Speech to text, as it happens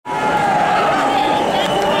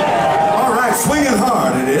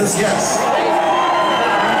is, yes.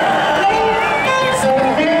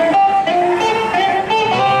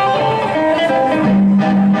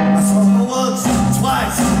 I saw her once,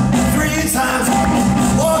 twice, 3 times.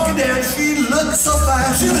 Walking down, she looked so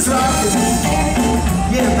fine. She was rocking.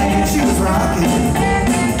 Yeah, man, she was rocking.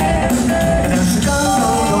 And now she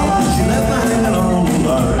gone. She left my hand on the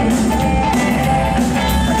line.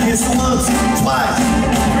 I kissed her once, twice,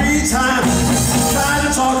 3 times. Trying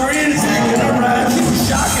to talk her into taking a ride. She was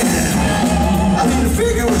shocking. I mean, the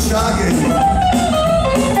figure was shocking.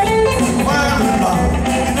 Wow,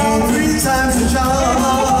 you know, 3 times the job.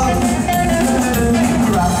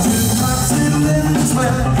 Rocks in 11,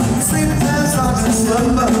 12. Sleeping time starts to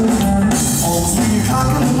slumber. Almost 3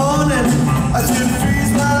 o'clock in the morning. I still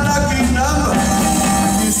freeze my lucky number. I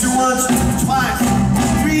kissed her once, twice,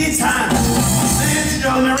 3 times. Then she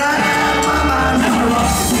drove me right out of my mind. Now we're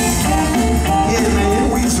rocking. Yeah, man,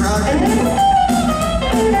 we's rocking.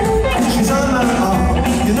 She's on my arm.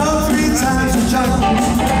 You know, 3 times the jump.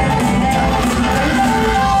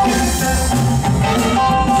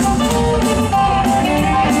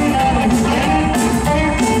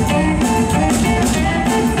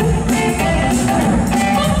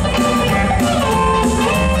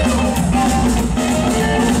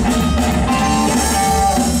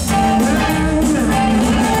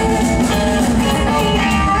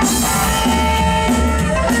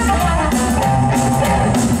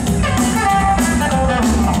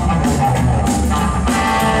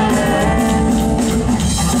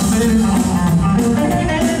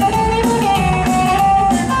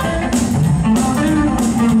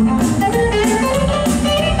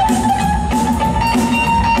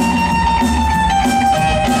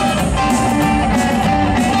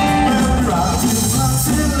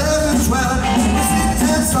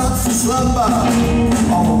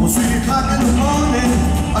 Almost 3 o'clock in the morning.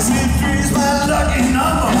 I said 3's my lucky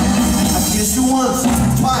number. I kissed you once,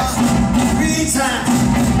 twice, 3 times.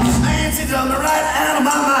 And she done me right out of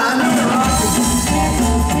my mind. We're rocking.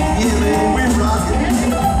 Yeah, man, we're rocking.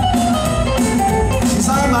 She's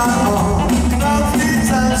on my arm. About 3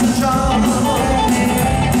 times the charm.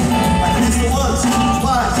 I kissed you once,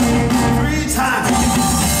 twice, 3 times.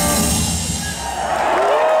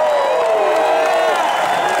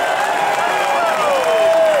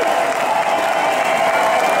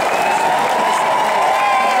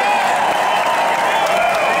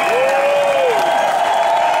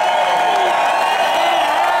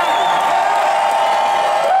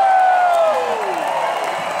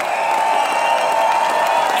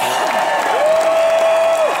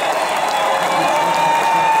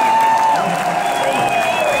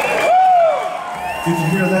 Did you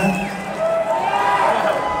hear that?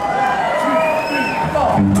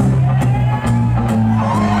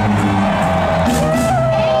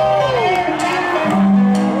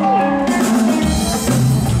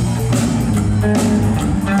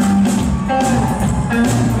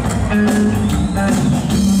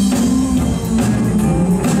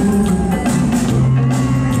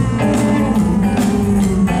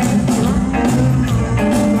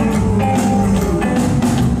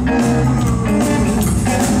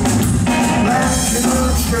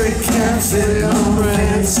 Sitting on the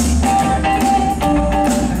fence.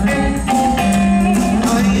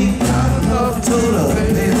 I ain't got enough to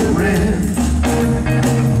pay the rent.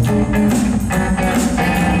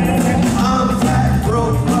 I'm flat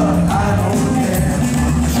broke, but I don't care.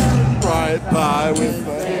 Right by with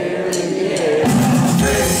my hair in the air.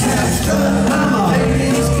 They